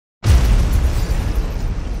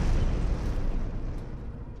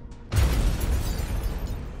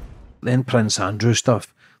then Prince Andrew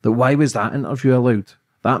stuff. That why was that interview allowed?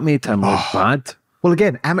 That made him look bad. Well,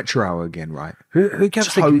 again, amateur hour again, right? Who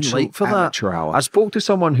gives the green light for that? Amateur hour. I spoke to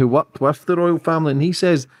someone who worked with the royal family, and he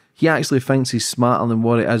says he actually thinks he's smarter than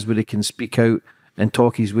what it is, where he can speak out and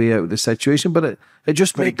talk his way out of the situation. But it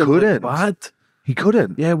just made him look bad. He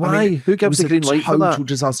couldn't. Yeah, why? I mean, who gives the green light for that? Total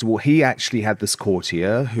disaster. Well, he actually had this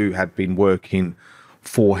courtier who had been working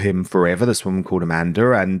for him forever, this woman called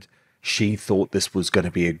Amanda, and she thought this was going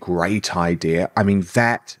to be a great idea. I mean,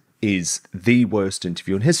 that is the worst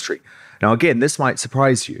interview in history. Now, again, this might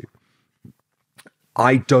surprise you.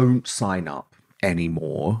 I don't sign up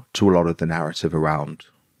anymore to a lot of the narrative around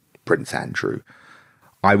Prince Andrew.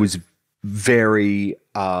 I was very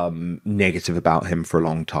negative about him for a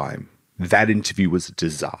long time. That interview was a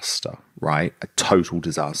disaster, right? A total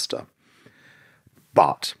disaster.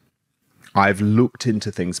 But I've looked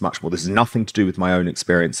into things much more. This is nothing to do with my own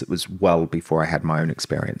experience. It was well before I had my own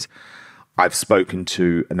experience. I've spoken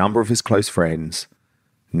to a number of his close friends,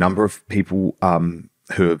 a number of people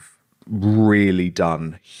who have really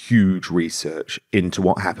done huge research into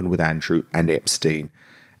what happened with Andrew and Epstein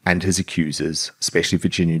and his accusers, especially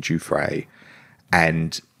Virginia Giuffre.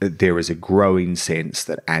 And there is a growing sense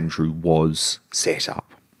that Andrew was set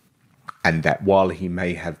up, and that while he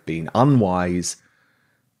may have been unwise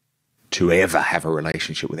to ever have a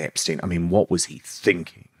relationship with Epstein, I mean, what was he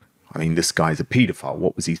thinking? I mean, this guy's a pedophile.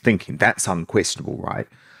 What was he thinking? That's unquestionable, right?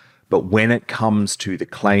 But when it comes to the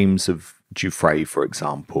claims of Giuffre, for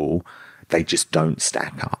example, they just don't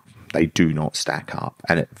stack up. They do not stack up.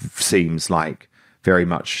 And it seems like very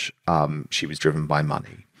much she was driven by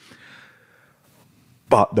money.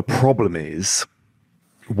 But the problem is,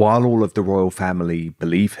 while all of the royal family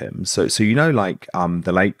believe him, so you know, like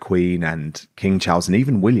the late Queen and King Charles and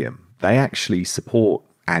even William, they actually support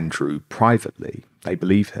Andrew privately. They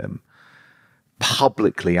believe him.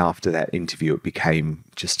 Publicly, after that interview, it became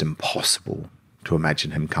just impossible to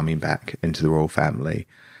imagine him coming back into the royal family.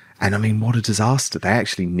 And I mean, what a disaster. They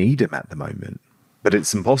actually need him at the moment. But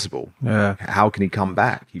it's impossible. Yeah. How can he come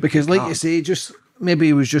back? Because like you say, just maybe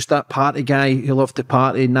he was just that party guy who loved to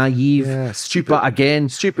party, naive. Yeah, stupid. But again,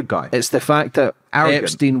 stupid guy. It's the fact that Arrogant.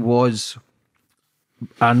 Epstein was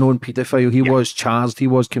a known paedophile. He was charged. He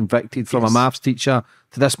was convicted from a maths teacher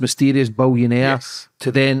to this mysterious billionaire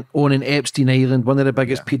to then owning Epstein Island, one of the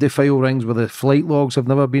biggest paedophile rings where the flight logs have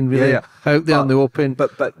never been really out there in the open.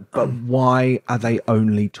 But why are they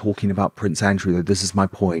only talking about Prince Andrew, though? This is my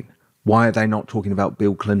point. Why are they not talking about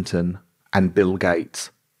Bill Clinton and Bill Gates,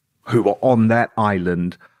 who were on that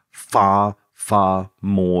island far, far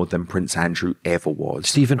more than Prince Andrew ever was?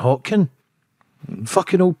 Stephen Hawking.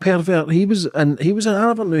 Fucking old pervert. He was an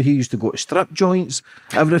avenue. He used to go to strip joints,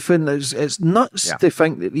 everything. It's nuts to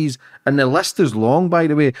think that he's, and the list is long, by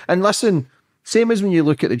the way. And listen, same as when you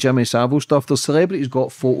look at the Jimmy Savile stuff, the celebrities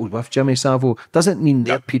got photos with Jimmy Savile. Doesn't mean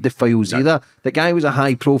they're paedophiles either. The guy was a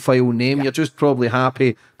high profile name. You're just probably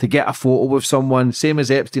happy to get a photo with someone. Same as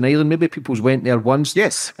Epstein Island. Maybe people's went there once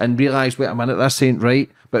and realised, wait a minute, this ain't right.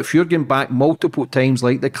 But if you're going back multiple times,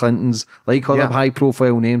 like the Clintons, like other high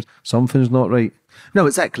profile names, something's not right. No,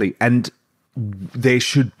 exactly. And there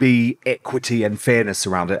should be equity and fairness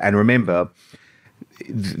around it. And remember,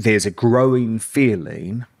 there's a growing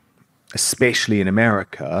feeling, especially in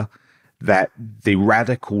America, that the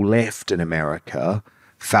radical left in America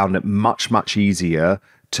found it much, much easier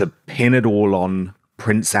to pin it all on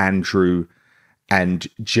Prince Andrew and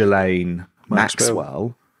Ghislaine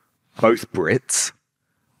Maxwell, both Brits,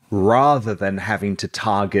 rather than having to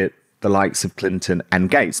target the likes of Clinton and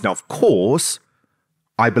Gates. Now, of course,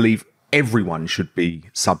 I believe everyone should be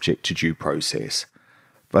subject to due process.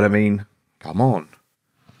 But I mean, come on.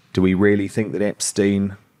 Do we really think that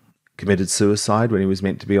Epstein committed suicide when he was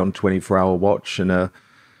meant to be on 24-hour watch in a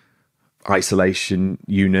isolation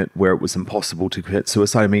unit where it was impossible to commit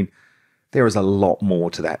suicide? I mean, there is a lot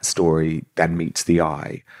more to that story than meets the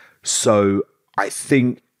eye. So I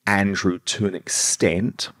think Andrew, to an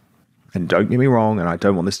extent, and don't get me wrong, and I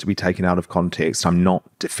don't want this to be taken out of context, I'm not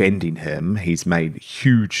defending him. He's made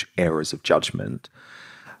huge errors of judgment.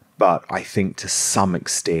 But I think to some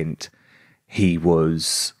extent, he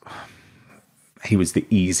was the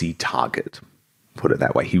easy target. Put it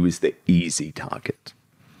that way. He was the easy target.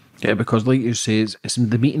 Yeah, because like you say, it's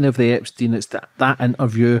the meeting of the Epstein, it's that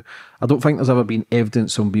interview. I don't think there's ever been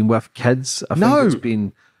evidence on being with kids. I think it's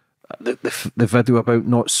been the video about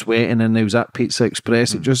not sweating and there was that Pizza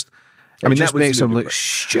Express. It just... I mean, that makes him look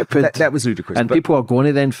stupid. That was ludicrous. And people are going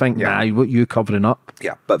to then think, nah, what you covering up?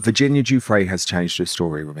 Yeah, but Virginia Giuffre has changed her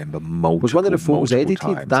story, remember, Was one of the photos edited?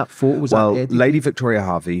 Times. That photo was edited? edited? Lady Victoria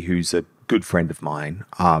Harvey, who's a good friend of mine,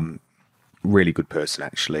 really good person,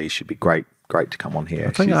 actually. She'd be great to come on here.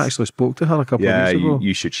 I think I actually spoke to her a couple of weeks ago.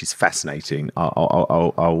 You should. She's fascinating.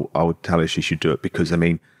 I would tell her she should do it because, I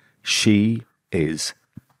mean, she is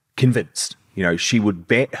convinced. You know, she would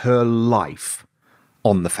bet her life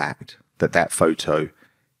on the fact that that photo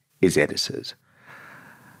is edited.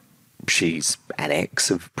 She's an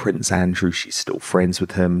ex of Prince Andrew. She's still friends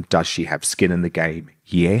with him. Does she have skin in the game?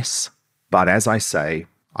 Yes. But as I say,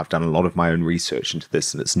 I've done a lot of my own research into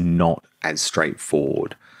this, and it's not as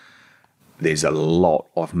straightforward. There's a lot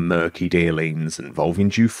of murky dealings involving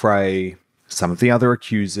Giuffre, some of the other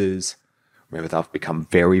accusers. Remember, they've become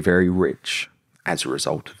very, very rich as a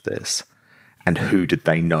result of this. And who did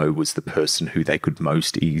they know was the person who they could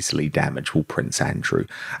most easily damage? Well, Prince Andrew.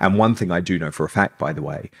 And one thing I do know for a fact, by the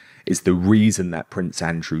way, is the reason that Prince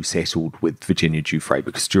Andrew settled with Virginia Giuffre,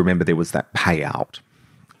 because do you remember there was that payout?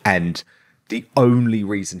 And the only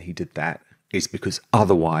reason he did that is because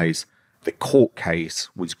otherwise the court case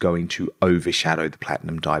was going to overshadow the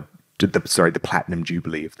platinum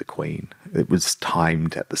jubilee of the Queen. It was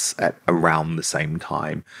timed at around the same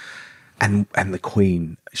time. And the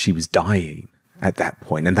Queen, she was dying at that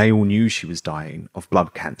point, and they all knew she was dying of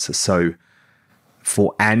blood cancer. So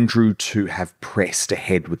for Andrew to have pressed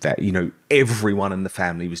ahead with that, you know, everyone in the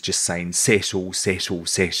family was just saying, settle, settle,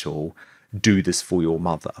 settle, do this for your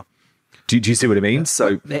mother. Do you see what I mean?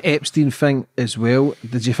 So the Epstein thing as well,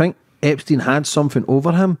 did you think Epstein had something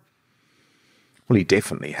over him? Well, he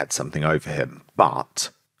definitely had something over him,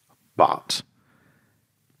 but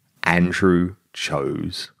Andrew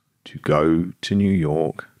chose to go to New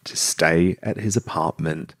York to stay at his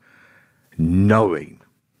apartment knowing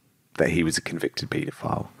that he was a convicted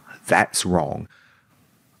paedophile. That's wrong.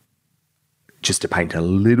 Just to paint a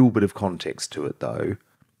little bit of context to it, though,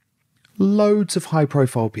 loads of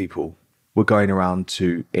high-profile people were going around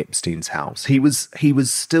to Epstein's house. He was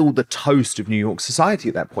still the toast of New York society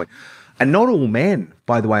at that point. And not all men,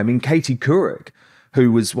 by the way. I mean, Katie Couric, who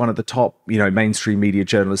was one of the top, you know, mainstream media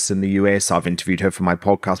journalists in the US. I've interviewed her for my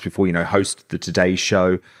podcast before, you know, hosted the Today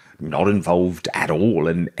Show, not involved at all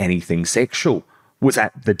in anything sexual, was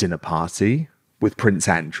at the dinner party with Prince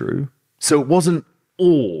Andrew. So it wasn't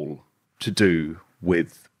all to do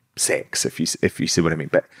with sex, if you see what I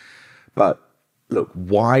mean. But look,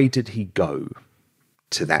 why did he go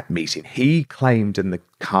to that meeting? He claimed in the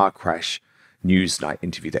car crash Newsnight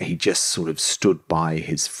interview that he just sort of stood by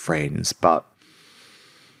his friends, but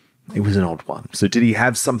it was an odd one. So did he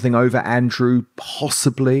have something over Andrew?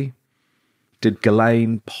 Possibly. Did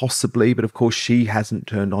Ghislaine? Possibly. But of course, she hasn't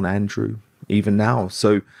turned on Andrew even now.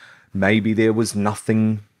 So maybe there was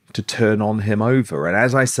nothing to turn on him over. And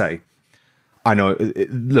as I say, I know,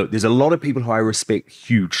 look, there's a lot of people who I respect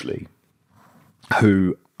hugely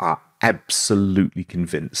who are absolutely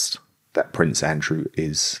convinced that Prince Andrew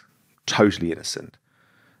is totally innocent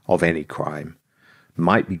of any crime,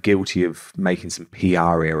 might be guilty of making some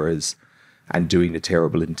PR errors and doing a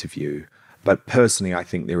terrible interview. But personally, I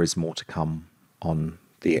think there is more to come on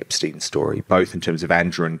the Epstein story, both in terms of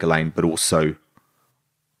Andrew and Ghislaine, but also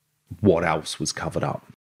what else was covered up.